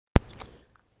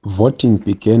Voting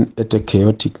began at a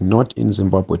chaotic note in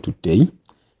Zimbabwe today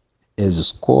as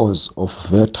scores of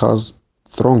voters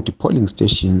thronged polling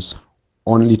stations,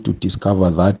 only to discover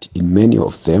that in many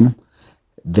of them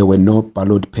there were no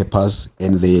ballot papers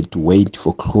and they had to wait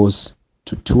for close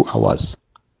to 2 hours.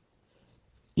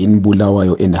 In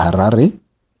Bulawayo and Harare,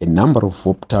 a number of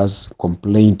voters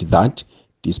complained that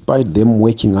despite them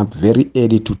waking up very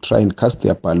early to try and cast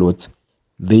their ballots,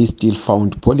 they still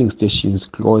found polling stations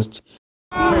closed.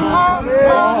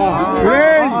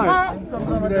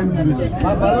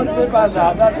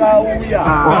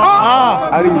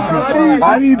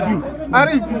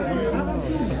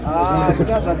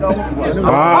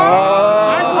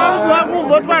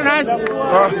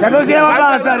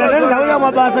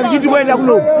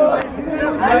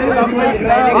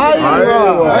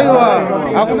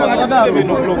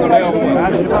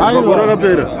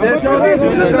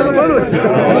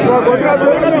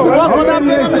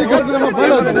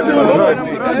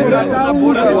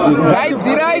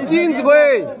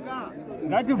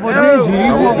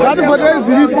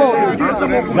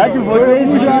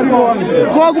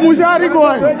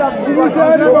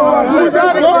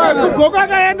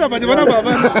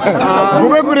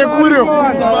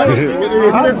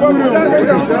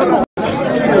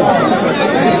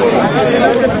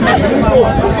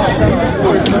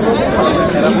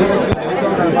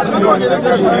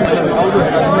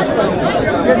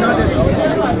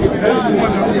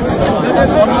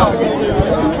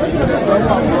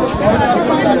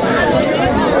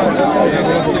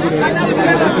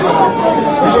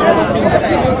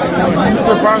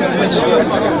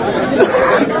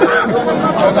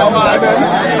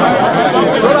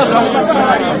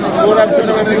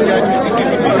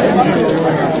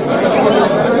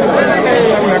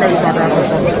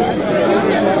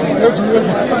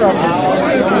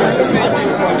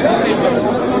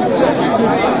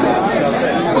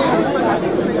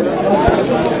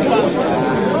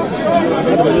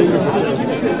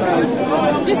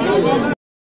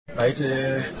 Right,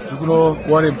 to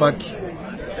Warren Park,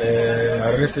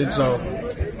 Harare Central,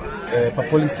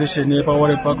 polling station near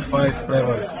Warren Park 5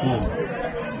 Primary School.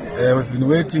 We've been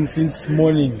waiting since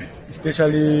morning,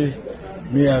 especially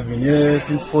me. I've been here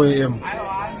since 4 a.m.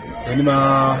 And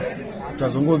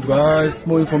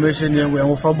small information here. We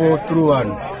are through one,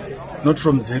 not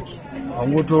from ZEC.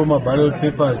 I'm going to my ballot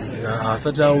papers.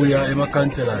 We are Emma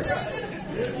councillors.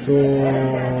 So,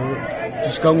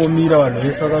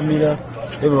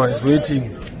 everyone is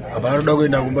waiting. About no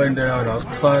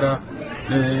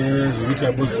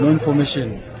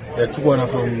information that took one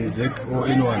from ZEC or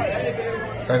anyone.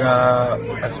 Saga,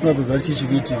 as soon as I teach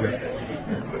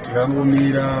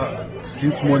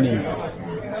since morning,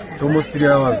 it's almost 3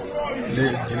 hours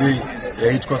delay.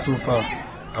 So far.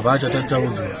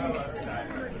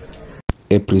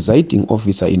 A presiding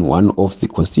officer in one of the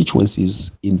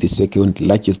constituencies in the second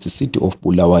largest city of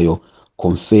Bulawayo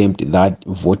confirmed that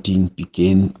voting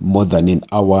began more than an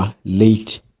hour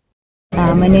late.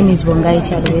 My name is Bongai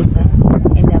Charweza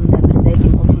and I'm the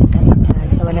presiding officer at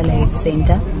Chawalala Youth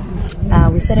Center.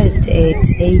 We started at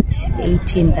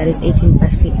 8:18, that is 18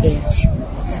 past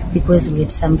 8, because we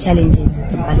had some challenges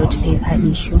with the ballot paper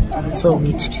issue, so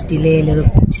we had to delay a little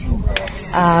bit.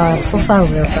 So far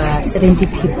we have 70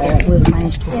 people who have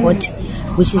managed to vote,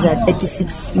 which is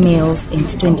 36 males and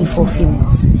 24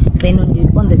 females. Then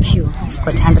on the queue, we've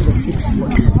got 106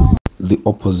 voters. The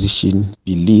opposition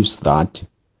believes that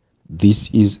this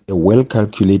is a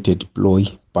well-calculated ploy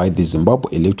by the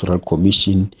Zimbabwe Electoral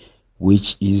Commission,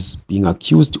 which is being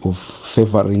accused of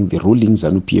favoring the ruling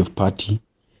ZANU-PF party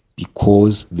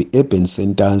because the urban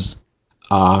centers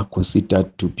are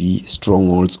considered to be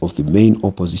strongholds of the main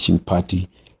opposition party,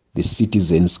 the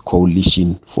Citizens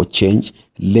Coalition for Change,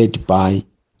 led by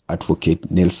Advocate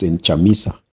Nelson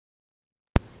Chamisa.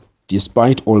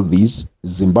 Despite all this,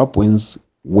 Zimbabweans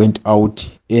went out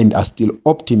and are still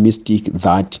optimistic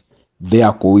that they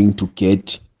are going to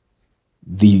get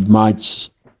the much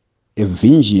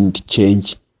envisioned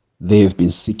change they have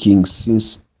been seeking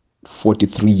since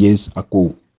 43 years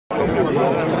ago.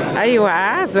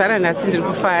 Aiwa, zvara nhasi ndiri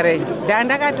kufara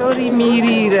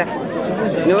ndandakatomirira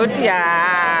noti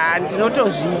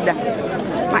ndinotozvida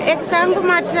maex angu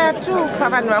matatu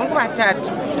pavanhu vangu vatatu.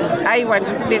 Aiwa,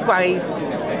 ndiri kubekwa isi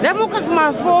ndamuka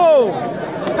kuma4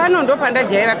 pano ndo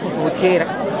pandajaira kuvhotera,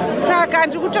 saka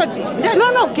ndiri kutoti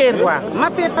ndanonokerwa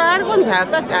mapepa ari kunzi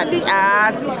asatadi,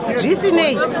 asi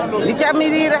zvisinei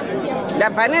ndichamirira.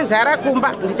 Ndabva nenzara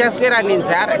kumba, ndichaswera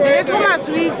nenzara. Ndinetwa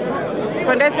maswitsi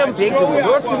kondaise mubhegi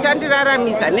ndo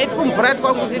kuchandiraramisa, neti kumvura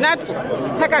twangu ndinatwo.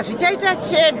 Saka zvichaita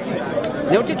chete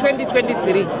nekuti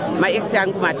 2023 maex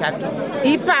angu matatu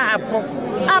ipapo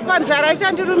apa nzara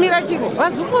ichandirumira chiko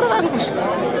vazukuru vangu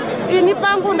ini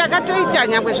pangu ndakatoita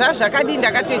nyangwe zvazvakadii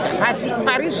ndakatoita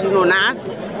pari zvino nhasi.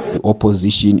 The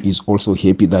opposition is also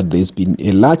happy that there's been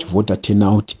a large voter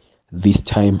turnout this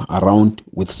time around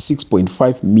with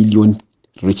 6.5 million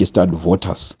registered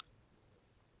voters.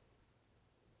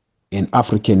 An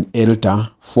African elder,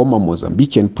 former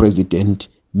Mozambican president,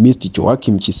 Mr.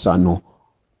 Joaquim Chissano,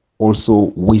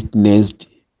 also witnessed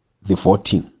the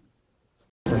voting.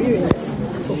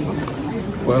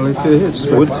 Well, it's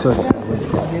good.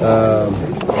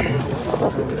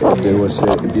 There was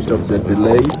a bit of the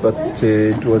delay, but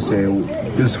it was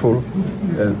useful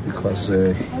because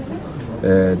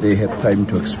they had time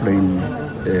to explain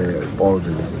all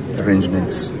the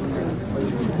arrangements.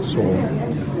 So,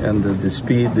 and the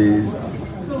speed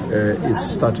is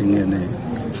starting in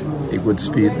a good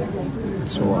speed.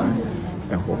 So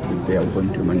I hope that they are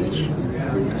going to manage.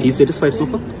 Are you satisfied so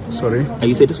far? Sorry? Are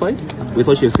you satisfied with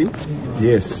what you've seen?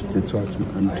 Yes, that's what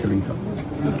I'm telling her.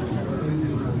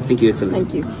 Thank you,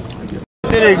 Excellency. Thank you.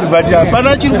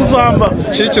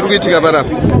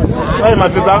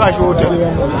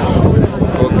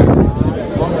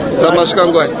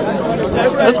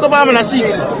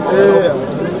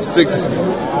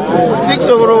 Six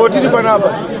over tiri panapa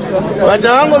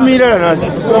vatavangomira nhasi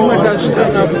tisvika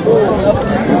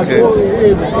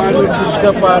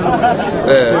pano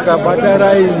tikabata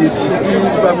raini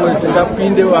pamwe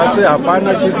tikapinde asi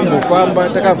hapana chiri kumbofamba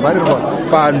takavharirwa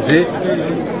panze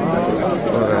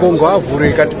kongo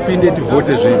avhurika tipinde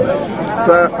tivhote zvinhu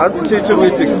hati chii chiri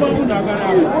kuitika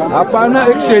hapana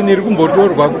action iri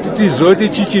kumbotorwa kuti tizoti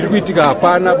chii chiri kuitika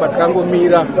hapana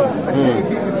patikangomira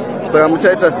saka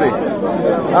muchaita sei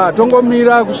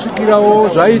tongomira kusvikirawo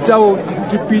zvaitawo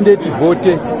tipinde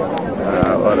tivhote.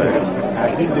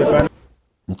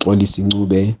 Mxolisi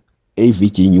Ncube,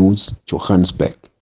 AVG News, Johannesburg.